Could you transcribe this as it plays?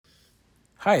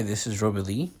Hi, this is Roby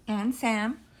Lee, And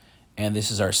Sam. and this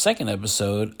is our second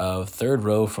episode of Third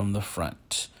Row from the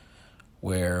Front,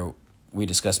 where we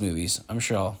discuss movies. I'm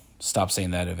sure I'll stop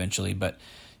saying that eventually, but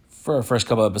for our first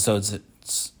couple episodes, it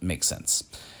makes sense.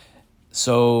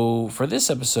 So, for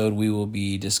this episode, we will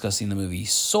be discussing the movie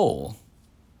Soul,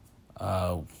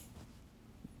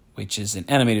 which is an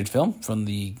animated film from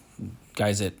the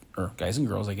guys and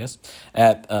girls, I guess,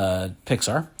 at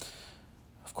Pixar.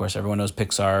 Of course, everyone knows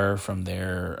Pixar from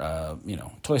their,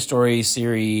 Toy Story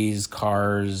series,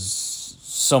 Cars,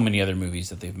 so many other movies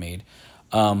that they've made.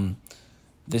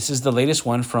 This is the latest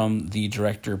one from the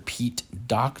director Pete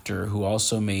Docter, who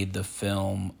also made the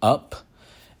film Up,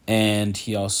 and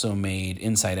he also made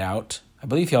Inside Out. I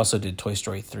believe he also did Toy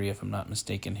Story 3, if I'm not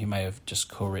mistaken. He might have just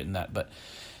co-written that, but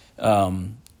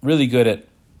really good at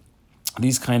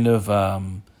these kind of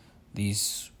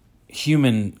these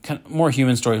more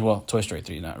human stories. Well, Toy Story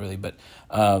 3, not really, but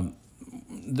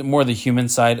the human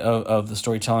side of the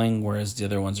storytelling, whereas the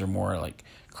other ones are more like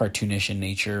cartoonish in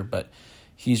nature. But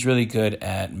he's really good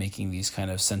at making these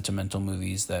kind of sentimental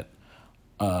movies that,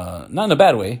 not in a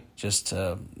bad way, just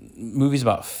movies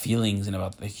about feelings and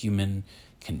about the human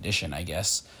condition, I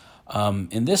guess.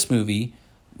 In this movie,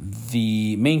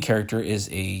 the main character is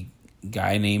a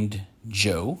guy named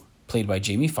Joe, played by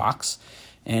Jamie Foxx.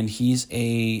 And he's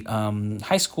a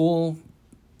high school,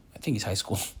 I think he's high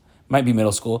school, might be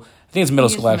middle school. I think it's middle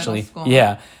school, actually.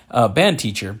 Yeah, band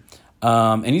teacher.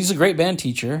 And he's a great band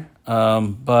teacher,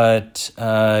 but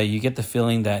you get the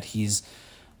feeling that he's,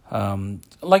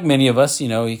 like many of us, he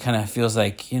kind of feels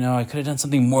like, I could have done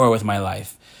something more with my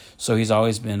life. So he's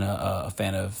always been a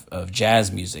fan of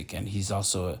jazz music, and he's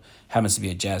also happens to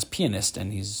be a jazz pianist,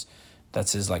 and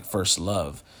that's his first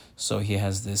love. So he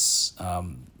has this...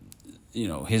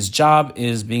 his job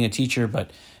is being a teacher,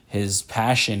 but his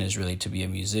passion is really to be a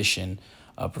musician,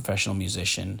 a professional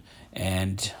musician.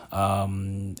 And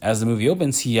as the movie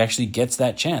opens, he actually gets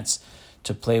that chance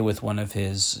to play with one of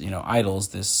his, idols,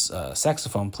 this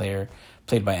saxophone player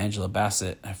played by Angela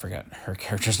Bassett. I forgot her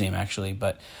character's name, actually.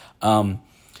 But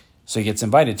so he gets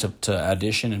invited to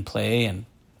audition and play, and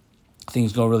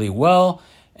things go really well.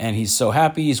 And he's so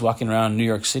happy. He's walking around New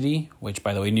York City, which,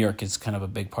 by the way, New York is kind of a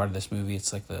big part of this movie.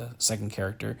 It's like the second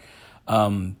character.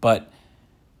 But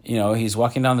he's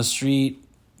walking down the street,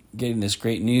 getting this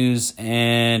great news,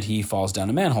 and he falls down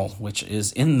a manhole, which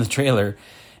is in the trailer.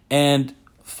 And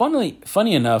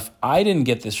funny enough, I didn't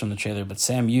get this from the trailer, but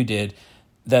Sam, you did,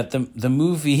 that the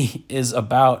movie is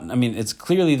about, it's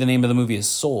clearly the name of the movie is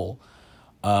Soul,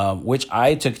 which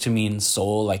I took to mean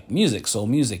soul, like music, soul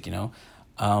music,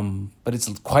 but it's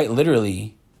quite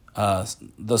literally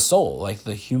the soul, like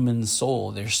the human soul,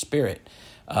 their spirit.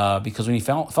 Because when he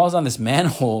falls on this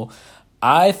manhole,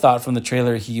 I thought from the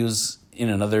trailer he was in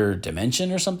another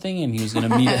dimension or something, and he was going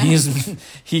to meet.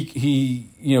 he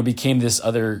became this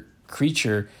other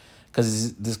creature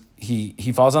because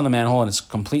he falls on the manhole and it's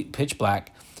complete pitch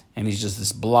black, and he's just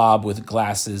this blob with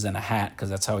glasses and a hat,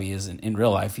 because that's how he is in real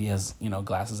life. He has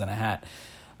glasses and a hat.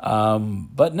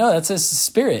 But no, that's his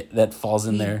spirit that falls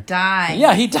in there. He dies.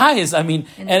 Yeah, he dies. In the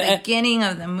beginning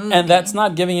of the movie. And that's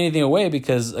not giving anything away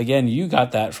because, again, you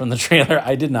got that from the trailer.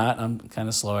 I did not. I'm kind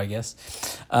of slow, I guess.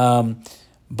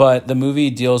 But the movie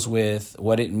deals with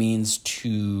what it means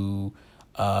to,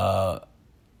 what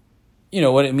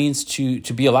it means to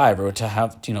be alive, or to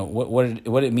have,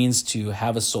 what it means to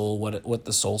have a soul, what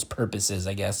the soul's purpose is,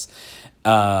 I guess.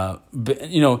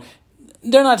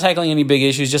 They're not tackling any big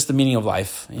issues, just the meaning of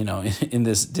life, in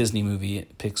this Disney movie,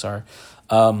 Pixar.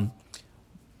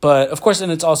 But of course,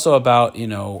 and it's also about,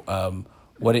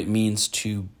 what it means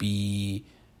to be,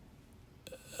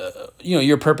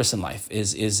 your purpose in life.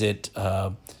 Is it,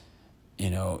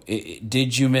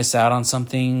 did you miss out on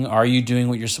something? Are you doing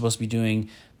what you're supposed to be doing?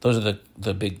 Those are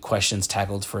the big questions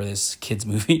tackled for this kids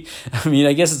movie.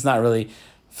 I guess it's not really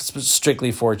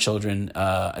strictly for children.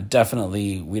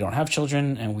 Definitely, we don't have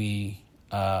children, and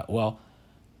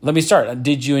let me start.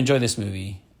 Did you enjoy this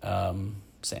movie,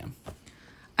 Sam?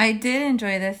 I did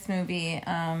enjoy this movie.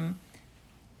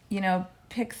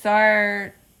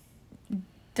 Pixar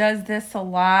does this a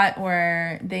lot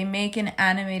where they make an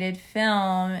animated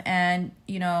film and,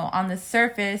 on the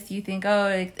surface you think,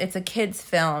 oh, it's a kid's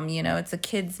film, it's a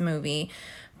kid's movie.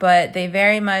 But they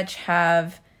very much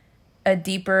have a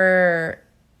deeper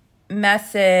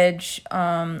message,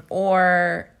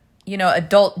 or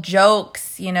adult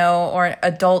jokes, or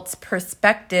adults'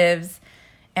 perspectives.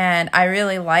 And I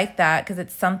really like that because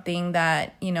it's something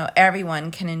that,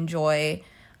 everyone can enjoy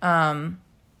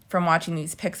from watching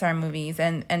these Pixar movies.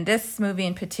 And this movie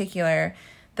in particular,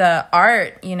 the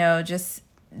art, just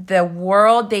the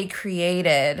world they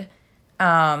created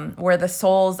where the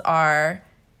souls are,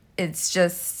 it's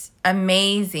just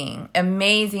amazing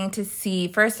to see,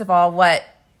 first of all, what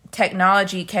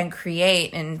technology can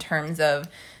create in terms of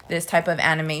this type of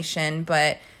animation,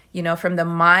 but from the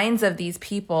minds of these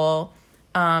people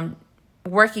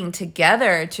working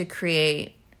together to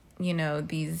create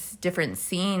these different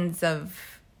scenes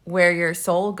of where your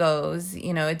soul goes.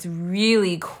 It's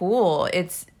really cool.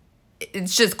 It's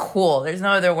just cool. There's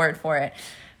no other word for it.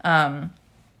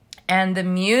 And the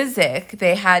music,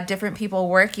 they had different people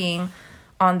working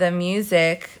on the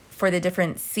music for the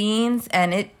different scenes,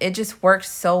 and it just worked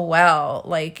so well.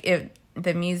 Like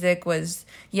the music was,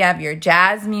 you have your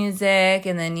jazz music,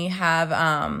 and then you have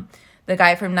the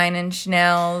guy from Nine Inch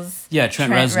Nails. Yeah,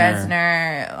 Trent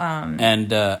Reznor.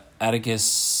 And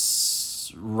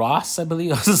Atticus Ross, I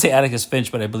believe. I was going to say Atticus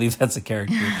Finch, but I believe that's a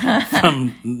character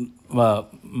from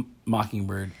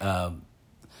Mockingbird. I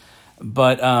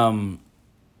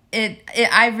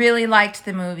really liked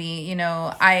the movie.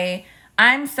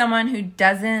 I'm someone who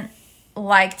doesn't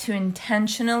like to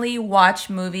intentionally watch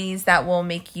movies that will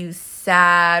make you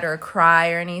sad or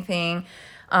cry or anything.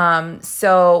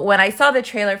 So when I saw the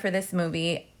trailer for this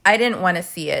movie, I didn't want to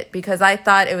see it because I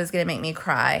thought it was going to make me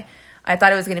cry. I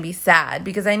thought it was going to be sad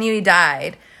because I knew he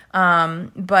died.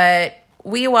 But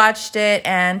we watched it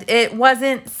and it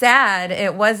wasn't sad.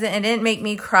 It didn't make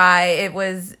me cry. It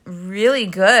was really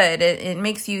good. It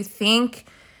makes you think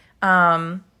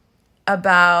about,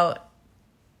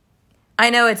 I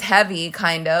know it's heavy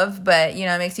kind of, but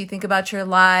it makes you think about your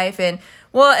life, and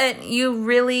you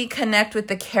really connect with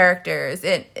the characters.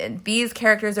 These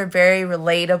characters are very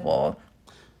relatable,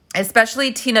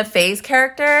 especially Tina Fey's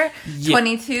character,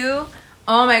 22.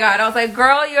 Oh my God. I was like,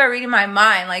 girl, you are reading my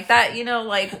mind. Like that,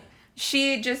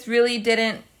 she just really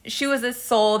she was a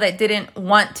soul that didn't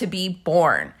want to be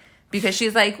born, because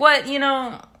she's like, what's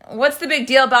the big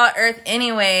deal about Earth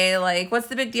anyway? Like, what's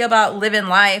the big deal about living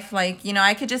life? Like,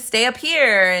 I could just stay up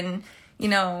here and,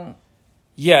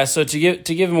 Yeah, so to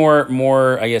give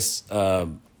more I guess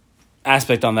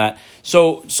aspect on that.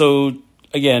 So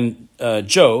again,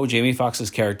 Joe, Jamie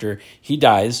Foxx's character, he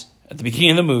dies at the beginning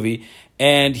of the movie,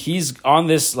 and he's on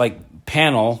this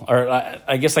panel, or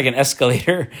I guess an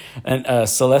escalator, a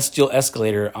celestial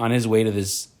escalator on his way to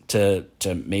this to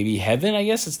maybe heaven. I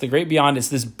guess it's the great beyond. It's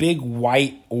this big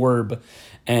white orb,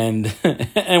 and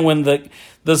and when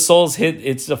the souls hit,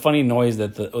 it's a funny noise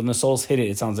that when the souls hit it,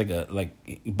 it sounds like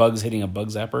bugs hitting a bug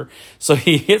zapper. So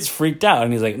he gets freaked out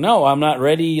and he's like, "No, I'm not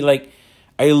ready.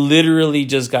 I literally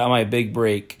just got my big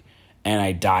break and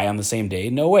I die on the same day.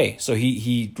 No way." So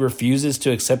he refuses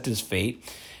to accept his fate,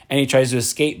 and he tries to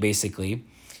escape basically,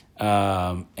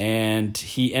 and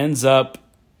he ends up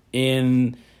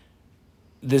in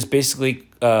this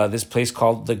this place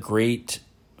called the Great.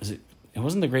 It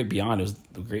wasn't the Great Beyond. It was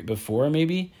the Great Before,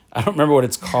 maybe. I don't remember what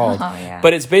it's called. Oh, yeah.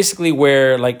 But it's basically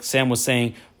where, like Sam was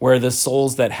saying, where the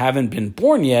souls that haven't been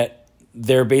born yet,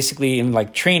 they're basically in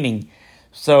training.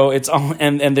 So it's all,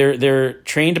 and they're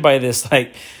trained by these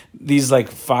 5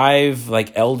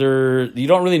 elder. You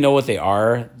don't really know what they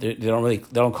are. They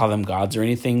don't call them gods or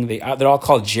anything. They're all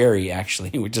called Jerry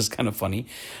actually, which is kind of funny.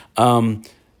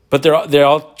 But they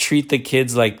all treat the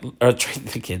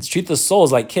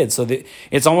souls like kids. So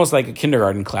it's almost like a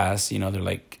kindergarten class.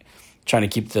 They're trying to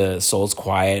keep the souls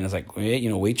quiet, and it's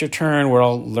wait your turn. We're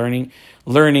all learning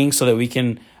so that we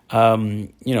can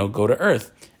go to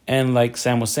Earth. And like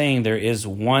Sam was saying, there is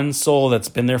one soul that's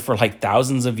been there for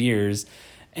thousands of years,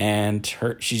 and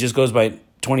she just goes by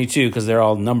 22 because they're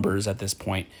all numbers at this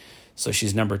point. So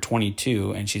she's number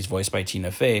 22, and she's voiced by Tina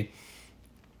Fey,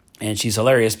 and she's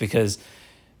hilarious because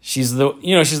she's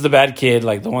the bad kid,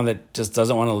 the one that just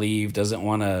doesn't want to leave, doesn't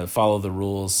want to follow the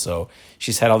rules. So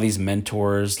she's had all these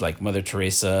mentors like Mother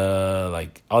Teresa,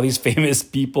 all these famous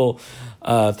people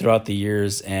throughout the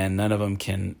years, and none of them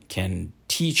can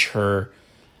teach her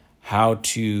how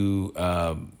to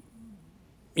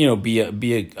be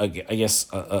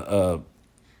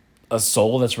a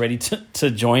soul that's ready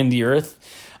to join the Earth.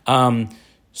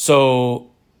 So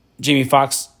Jamie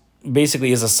Foxx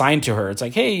basically is assigned to her. It's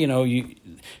like, hey,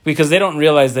 because they don't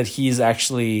realize that he's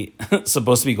actually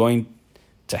supposed to be going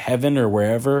to heaven or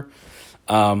wherever.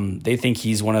 They think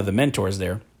he's one of the mentors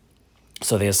there.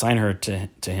 So they assign her to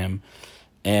him.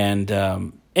 And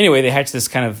anyway, they hatch this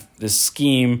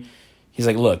scheme. He's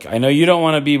like, look, I know you don't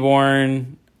want to be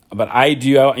born, but I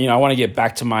do. I want to get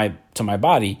back to my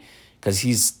body, because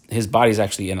his body's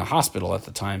actually in a hospital at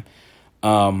the time.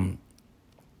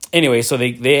 Anyway, so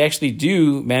they actually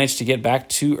do manage to get back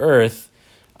to Earth.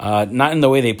 Not in the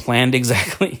way they planned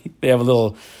exactly. They have a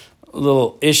little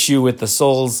issue with the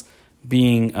souls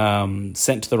being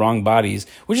sent to the wrong bodies,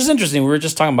 which is interesting. We were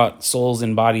just talking about souls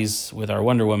and bodies with our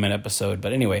Wonder Woman episode,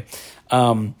 but anyway,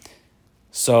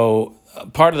 so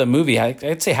part of the movie,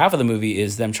 I'd say half of the movie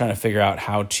is them trying to figure out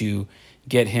how to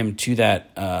get him to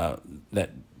that that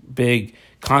big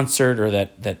concert or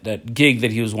that gig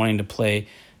that he was wanting to play,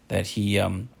 that he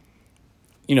that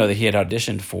he had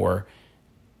auditioned for.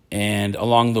 And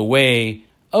along the way,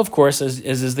 of course, as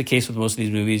is the case with most of these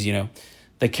movies,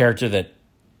 the character that,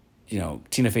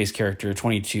 Tina Fey's character,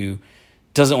 22,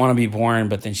 doesn't want to be born,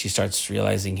 but then she starts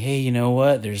realizing, hey, you know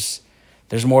what? There's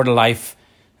more to life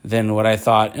than what I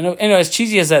thought. And as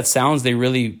cheesy as that sounds, they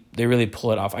really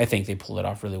pull it off. I think they pull it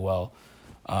off really well,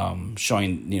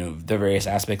 showing, the various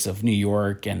aspects of New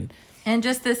York and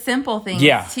just the simple things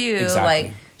too. Exactly.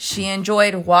 Like, she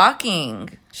enjoyed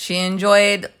walking. She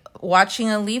enjoyed watching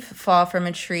a leaf fall from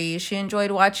a tree. She enjoyed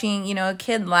watching, a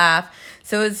kid laugh.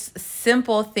 So it's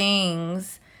simple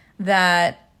things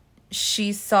that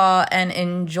she saw and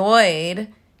enjoyed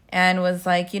and was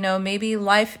like, maybe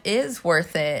life is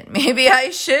worth it. Maybe I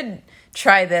should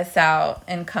try this out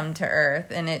and come to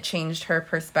Earth. And it changed her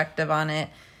perspective on it.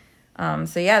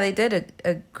 So yeah, they did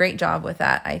a great job with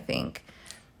that, I think.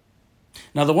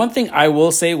 Now, the one thing I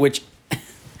will say, which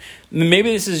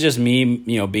maybe this is just me,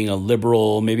 being a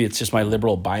liberal, maybe it's just my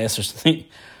liberal bias or something,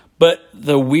 but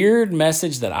the weird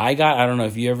message that I got, I don't know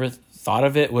if you ever thought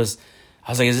of it, was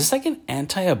I was like, is this like an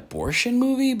anti-abortion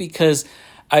movie? Because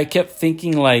I kept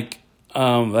thinking like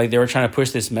they were trying to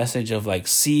push this message of like,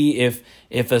 see,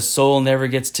 if a soul never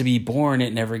gets to be born,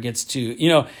 it never gets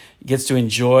to, gets to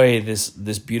enjoy this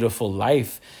beautiful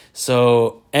life.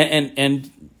 So, and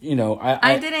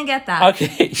I didn't get that.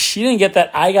 Okay, she didn't get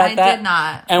that. I got that. I did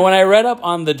not. And when I read up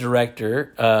on the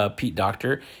director, Pete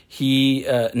Docter, he,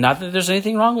 not that there's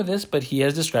anything wrong with this, but he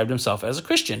has described himself as a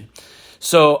Christian.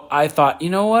 So I thought,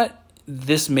 you know what?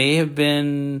 This may have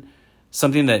been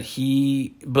something that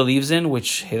he believes in,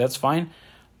 which, hey, that's fine.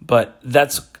 But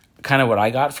that's kind of what I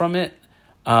got from it.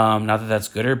 Not that that's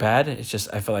good or bad. It's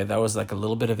just, I feel like that was like a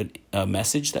little bit of a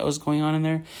message that was going on in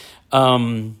there.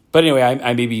 But anyway,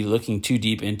 I may be looking too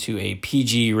deep into a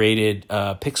PG rated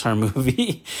Pixar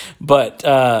movie, but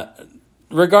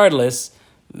regardless,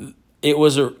 it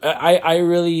was a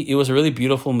really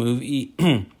beautiful movie.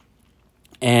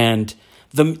 And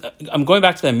I'm going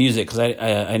back to that music because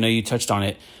I know you touched on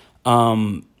it.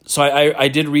 So I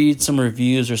did read some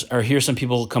reviews or hear some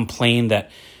people complain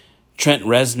that Trent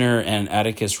Reznor and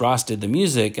Atticus Ross did the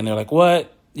music, and they're like,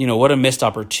 what? What a missed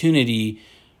opportunity.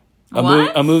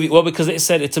 A movie. Well, because they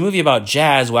said it's a movie about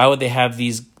jazz. Why would they have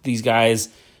these guys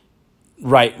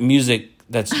write music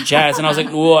that's jazz? And I was like,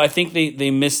 well, I think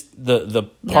they missed the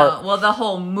part. No, well, the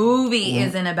whole movie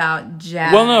isn't about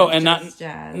jazz. Well, no, and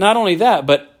jazz. Not only that,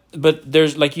 but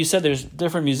there's, like you said, there's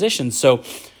different musicians. So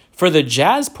for the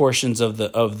jazz portions of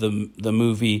the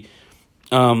movie,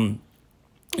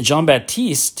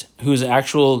 Jean-Baptiste, who's an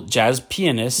actual jazz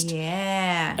pianist,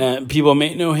 people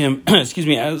may know him, excuse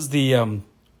me, as the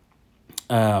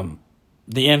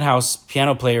in-house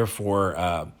piano player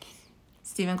for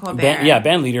Stephen Colbert.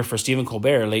 Band leader for Stephen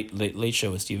Colbert, late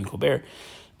show with Stephen Colbert.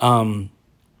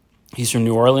 He's from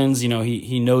New Orleans.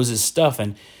 He knows his stuff,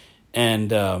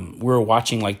 and we're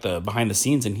watching like the behind the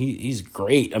scenes, and he's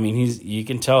great. I mean, you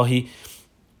can tell he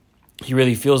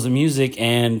really feels the music,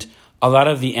 and a lot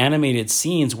of the animated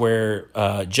scenes where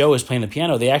Joe is playing the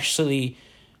piano, they actually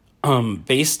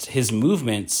based his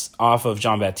movements off of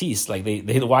Jean-Baptiste. Like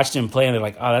they watched him play and they're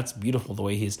like, oh, that's beautiful, the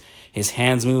way his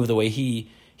hands move, the way he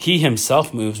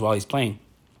himself moves while he's playing.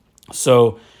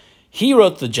 So he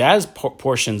wrote the jazz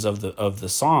portions of the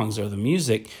songs or the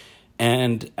music,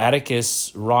 and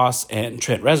Atticus Ross and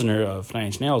Trent Reznor of Nine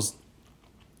Inch Nails,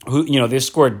 who they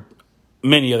scored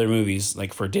many other movies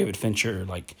like for David Fincher,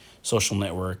 like Social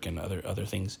Network and other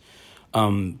things,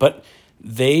 but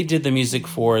they did the music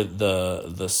for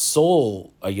the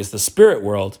soul, I guess, the spirit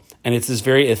world, and it's this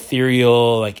very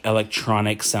ethereal, like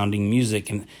electronic sounding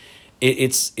music, and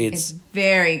it's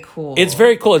very cool. It's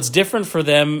very cool. It's different for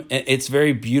them. It's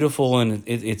very beautiful, and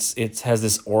it has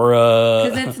this aura.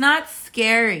 Because it's not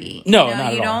scary. No, not at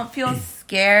all. You don't feel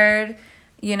scared.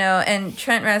 And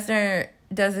Trent Reznor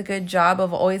does a good job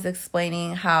of always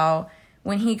explaining how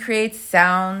when he creates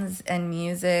sounds and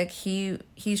music,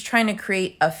 he's trying to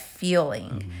create a feeling.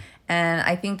 Mm-hmm. And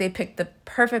I think they picked the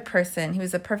perfect person. He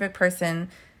was the perfect person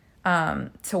to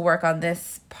work on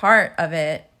this part of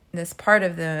it,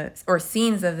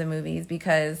 scenes of the movies,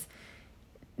 because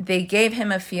they gave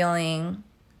him a feeling,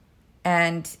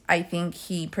 and I think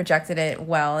he projected it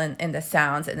well in the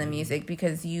sounds and the music,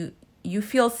 because you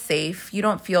feel safe. You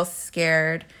don't feel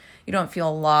scared. You don't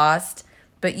feel lost.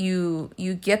 but you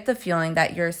get the feeling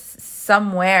that you're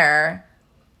somewhere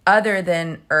other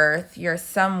than Earth. You're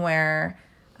somewhere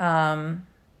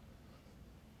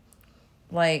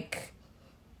like,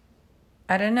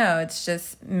 I don't know, it's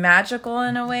just magical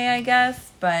in a way, I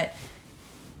guess, but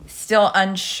still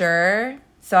unsure.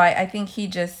 So I think he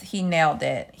nailed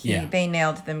it. They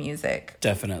nailed the music.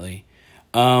 Definitely.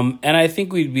 And I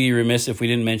think we'd be remiss if we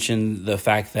didn't mention the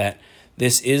fact that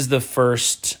this is the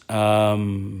first, at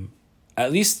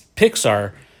least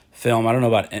Pixar film, I don't know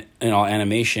about in all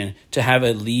animation, to have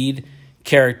a lead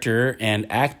character and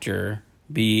actor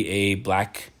be a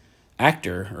black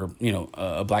actor, or, you know,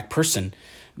 a black person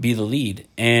be the lead.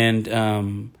 And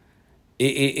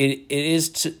it is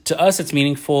to us, it's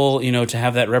meaningful, you know, to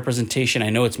have that representation. I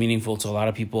know it's meaningful to a lot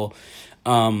of people.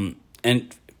 And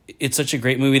it's such a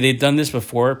great movie. They've done this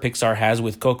before. Pixar has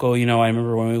with Coco. You know, I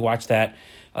remember when we watched that,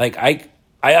 like I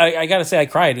gotta say I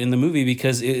cried in the movie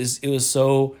because it was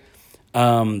so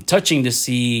touching to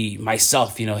see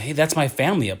myself, you know, hey, that's my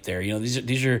family up there. You know,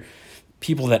 these are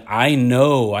people that I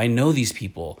know. I know these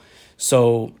people.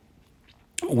 So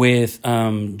with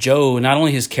Joe, not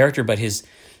only his character, but his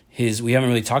we haven't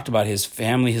really talked about his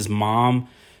family, his mom,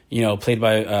 you know, played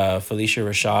by Felicia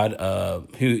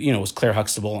Rashad, who, you know, was Claire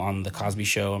Huxtable on The Cosby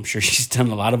Show. I'm sure she's done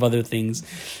a lot of other things.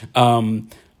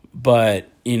 But,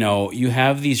 you know, you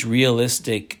have these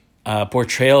realistic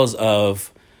portrayals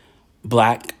of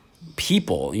black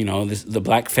people, you know, the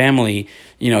black family.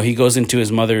 You know, he goes into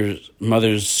his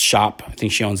mother's shop. I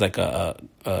think she owns like a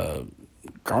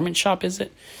garment shop, is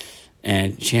it?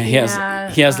 And he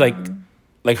has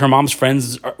like her mom's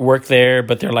friends work there,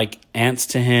 but they're like aunts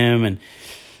to him, and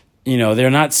you know, they're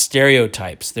not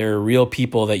stereotypes. They're real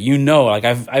people that, you know, like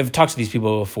I've talked to these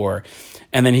people before.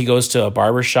 And then he goes to a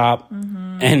barber shop,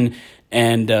 and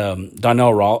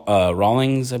Donnell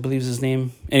Rawlings, I believe is his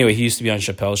name. Anyway, he used to be on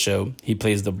Chappelle's Show. He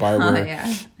plays the barber. Oh,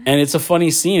 yeah. And it's a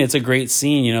funny scene. It's a great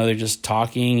scene. You know, they're just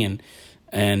talking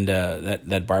and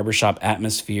that barbershop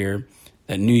atmosphere,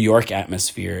 that New York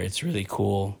atmosphere. It's really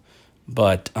cool.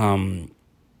 But I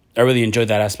really enjoyed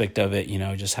that aspect of it, you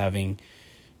know, just having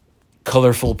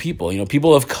colorful people, you know,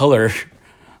 people of color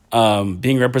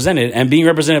being represented, and being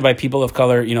represented by people of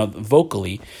color, you know,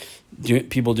 vocally,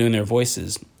 people doing their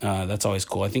voices. That's always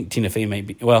cool. I think Tina Fey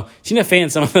Tina Fey and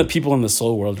some of the people in the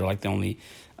soul world are like the only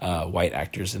white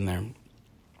actors in there.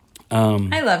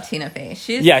 I love Tina Fey.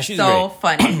 She's so great.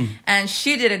 Funny. And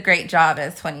she did a great job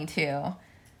as 22.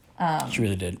 She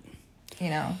really did.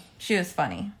 You know, she was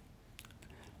funny.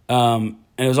 And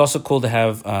it was also cool to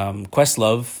have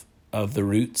Questlove of The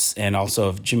Roots and also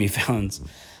of Jimmy Fallon's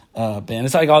band.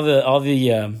 It's like all the all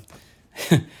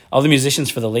the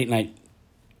musicians for the late night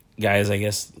guys, I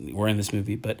guess, were in this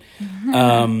movie. But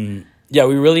yeah,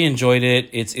 we really enjoyed it.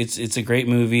 It's a great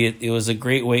movie. It was a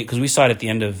great wait because we saw it at the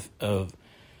end of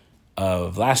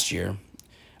last year.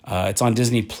 It's on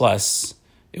Disney Plus.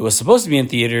 It was supposed to be in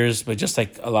theaters, but just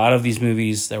like a lot of these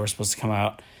movies that were supposed to come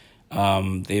out,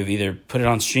 they've either put it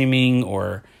on streaming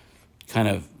or kind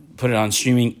of put it on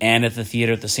streaming and at the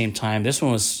theater at the same time. This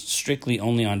one was strictly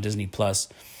only on Disney Plus.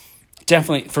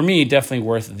 Definitely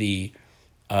worth the.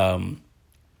 I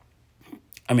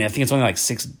mean, I think it's only like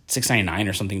 $6.99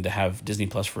 or something to have Disney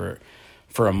Plus for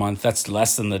a month. That's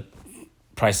less than the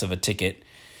price of a ticket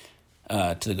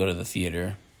to go to the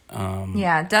theater.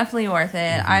 Yeah, definitely worth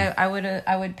it.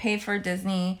 I would pay for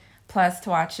Disney Plus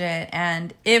to watch it,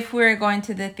 and if we were going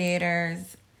to the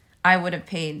theaters, I would have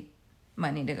paid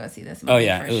money to go see this movie. Oh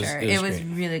yeah, for sure. It was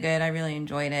really good. I really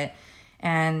enjoyed it,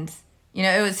 and you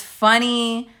know, it was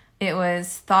funny. It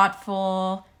was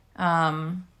thoughtful.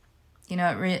 You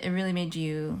know, it really made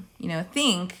you, you know,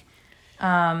 think.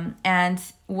 And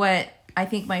what I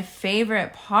think my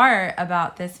favorite part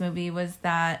about this movie was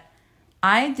that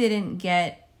I didn't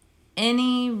get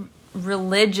any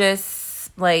religious,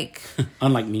 like...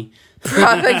 Unlike me.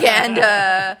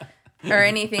 propaganda or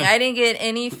anything. I didn't get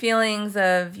any feelings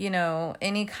of, you know,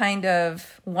 any kind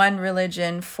of one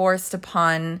religion forced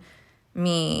upon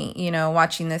me, you know,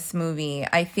 watching this movie.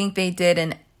 I think they did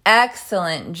an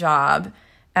excellent job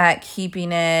at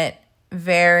keeping it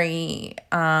very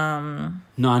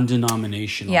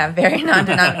non-denominational. Yeah, very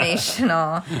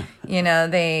non-denominational. You know,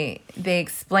 they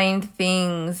explained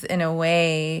things in a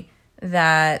way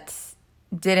that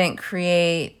didn't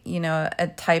create, you know, a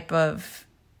type of,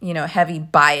 you know, heavy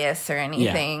bias or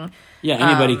anything. Yeah,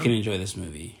 anybody can enjoy this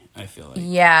movie, I feel like.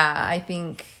 Yeah, I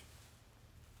think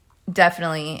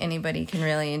definitely anybody can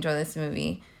really enjoy this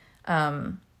movie.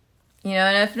 You know,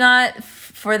 and if not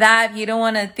for that, if you don't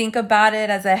want to think about it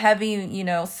as a heavy, you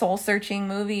know, soul-searching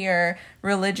movie or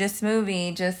religious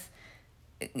movie, just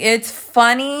it's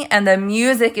funny and the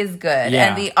music is good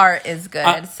and the art is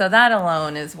good. So that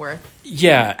alone is worth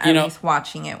at least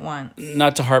watching it once.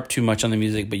 Not to harp too much on the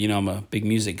music, but I'm a big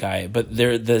music guy. But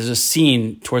there's a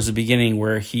scene towards the beginning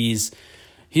where he's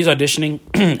auditioning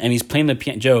and he's playing the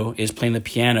piano. Joe is playing the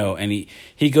piano, and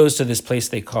he goes to this place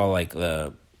they call like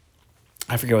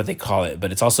I forget what they call it,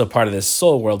 but it's also part of this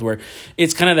soul world where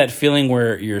it's kind of that feeling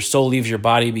where your soul leaves your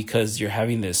body because you're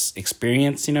having this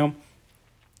experience, So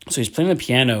he's playing the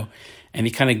piano, and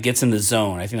he kind of gets in the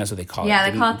zone. I think that's what they call it.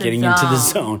 Yeah, they call it the getting zone. Into the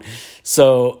zone.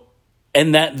 So,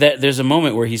 and that there's a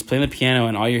moment where he's playing the piano,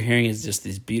 and all you're hearing is just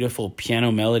this beautiful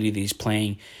piano melody that he's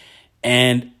playing,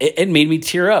 and it made me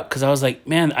tear up because I was like,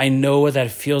 man, I know what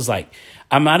that feels like.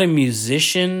 I'm not a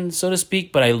musician, so to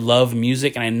speak, but I love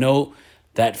music, and I know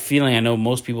that feeling. I know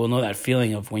most people know that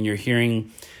feeling of when you're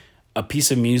hearing a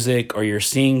piece of music or you're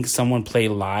seeing someone play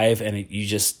live, and you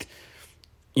just,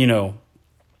 you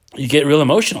get real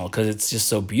emotional because it's just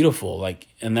so beautiful. Like,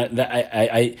 and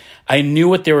that I knew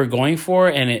what they were going for,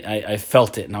 and I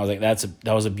felt it, and I was like,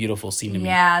 that was a beautiful scene to me.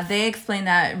 Yeah, they explained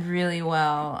that really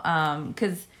well.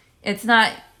 Because it's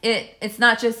not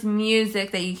just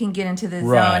music that you can get into the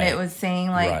zone. It was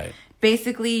saying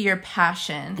basically your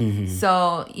passion. Mm-hmm.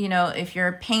 So if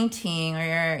you're painting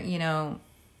or you're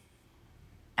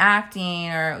acting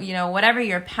or whatever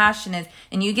your passion is,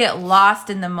 and you get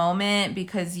lost in the moment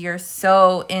because you're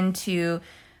so into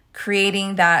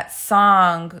creating that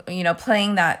song,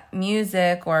 playing that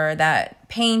music or that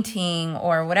painting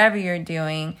or whatever you're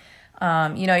doing,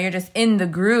 you're just in the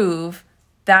groove.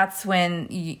 That's when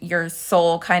your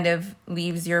soul kind of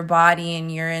leaves your body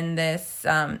and you're in this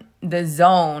the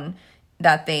zone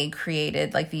that they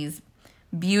created, like these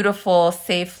beautiful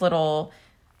safe little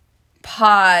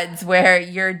pods where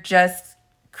you're just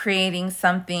creating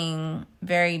something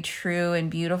very true and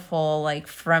beautiful, like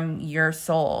from your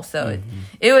soul. So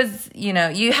it was,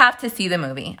 you have to see the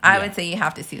movie. I would say you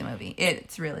have to see the movie.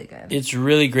 It's really good. It's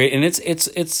really great. And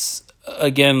it's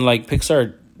again, like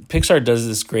Pixar does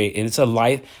this great. And it's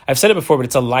I've said it before, but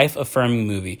it's a life affirming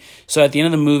movie. So at the end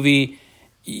of the movie,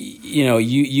 it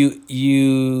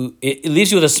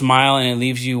leaves you with a smile, and it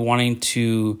leaves you wanting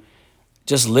to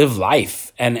just live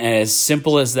life. And as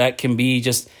simple as that can be,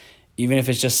 just even if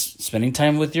it's just spending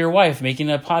time with your wife,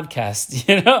 making a podcast,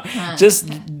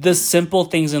 just the simple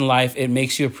things in life, it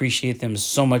makes you appreciate them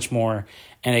so much more.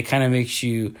 And it kind of makes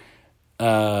you,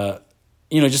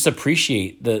 just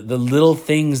appreciate the little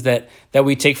things that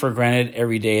we take for granted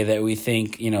every day, that we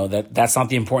think, that's not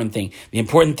the important thing. The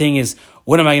important thing is,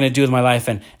 what am I going to do with my life?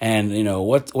 And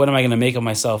what am I going to make of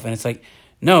myself? And it's like,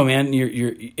 no, man,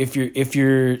 if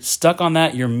you're stuck on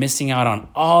that, you're missing out on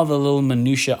all the little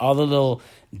minutia, all the little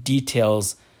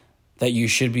details that you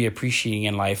should be appreciating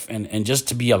in life, and just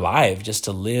to be alive, just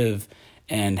to live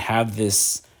and have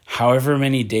this however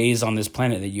many days on this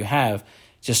planet that you have,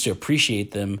 just to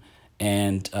appreciate them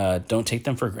and don't take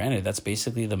them for granted. That's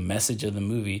basically the message of the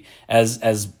movie.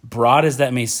 As broad as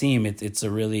that may seem, it's a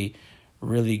really,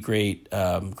 really great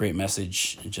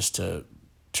message, just to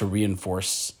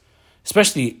reinforce,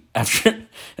 especially after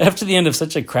the end of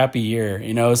such a crappy year.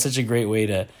 It's such a great way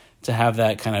to have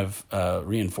that kind of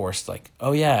reinforced, like,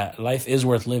 oh yeah, life is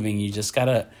worth living. You just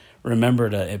gotta remember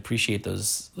to appreciate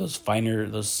those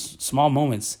small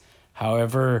moments,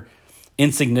 however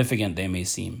insignificant they may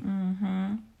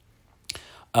seem.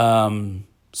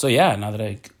 So yeah, now that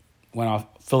I went off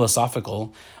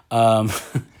philosophical,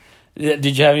 did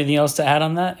you have anything else to add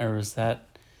on that, or was that?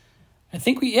 I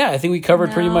think we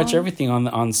covered pretty much everything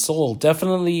on Soul.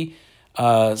 Definitely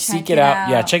seek it out.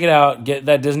 Yeah, check it out. Get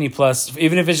that Disney Plus,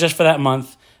 even if it's just for that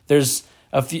month. There's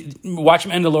a few. Watch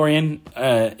Mandalorian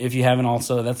if you haven't.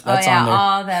 Also, that's on there.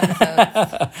 All the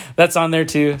episodes. That's on there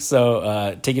too.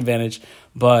 So take advantage.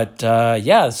 But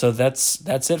so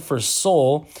that's it for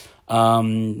Soul.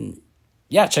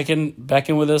 Check back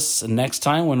in with us next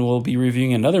time when we'll be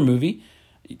reviewing another movie,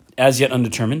 as yet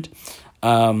undetermined.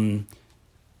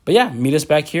 But yeah, meet us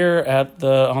back here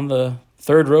on the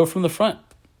third row from the front.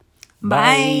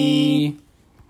 Bye.